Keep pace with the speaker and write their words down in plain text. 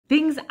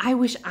Things I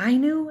wish I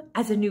knew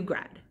as a new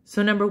grad.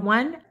 So number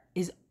one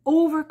is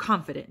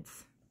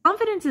overconfidence.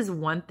 Confidence is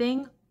one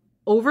thing.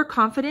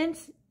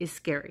 Overconfidence is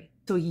scary.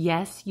 So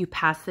yes, you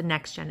passed the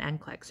next gen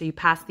NCLEX, so you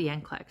passed the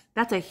NCLEX.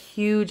 That's a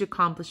huge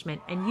accomplishment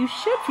and you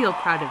should feel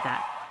proud of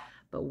that.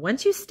 But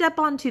once you step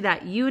onto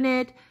that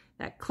unit,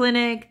 that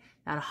clinic,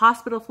 that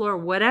hospital floor,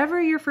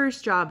 whatever your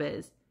first job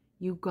is,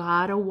 you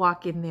gotta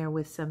walk in there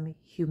with some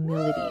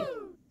humility.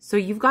 So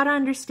you've got to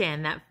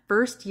understand that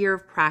first year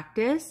of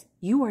practice,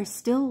 you are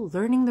still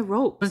learning the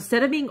ropes.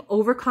 Instead of being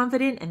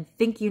overconfident and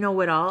think you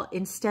know it all,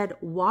 instead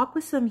walk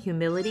with some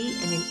humility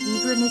and an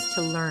eagerness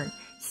to learn.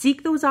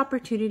 Seek those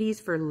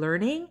opportunities for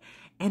learning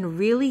and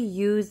really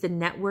use the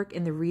network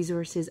and the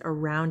resources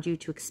around you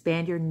to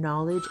expand your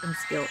knowledge and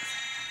skills.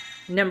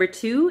 Number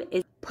two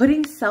is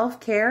putting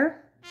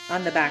self-care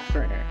on the back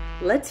burner.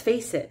 Let's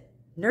face it,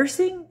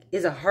 nursing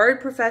is a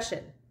hard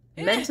profession,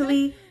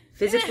 mentally,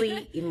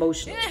 physically,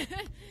 emotionally.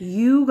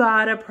 You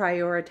gotta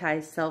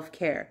prioritize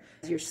self-care,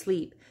 your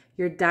sleep,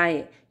 your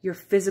diet, your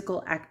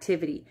physical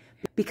activity,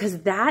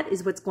 because that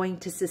is what's going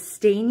to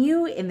sustain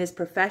you in this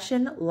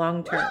profession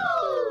long-term.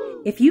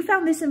 If you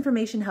found this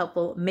information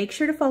helpful, make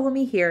sure to follow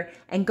me here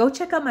and go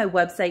check out my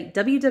website,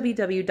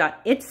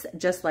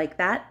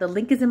 www.itsjustlikeThat. The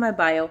link is in my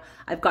bio.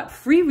 I've got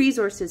free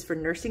resources for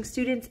nursing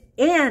students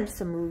and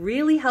some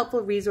really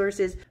helpful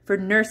resources for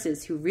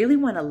nurses who really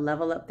want to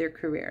level up their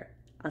career.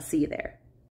 I'll see you there.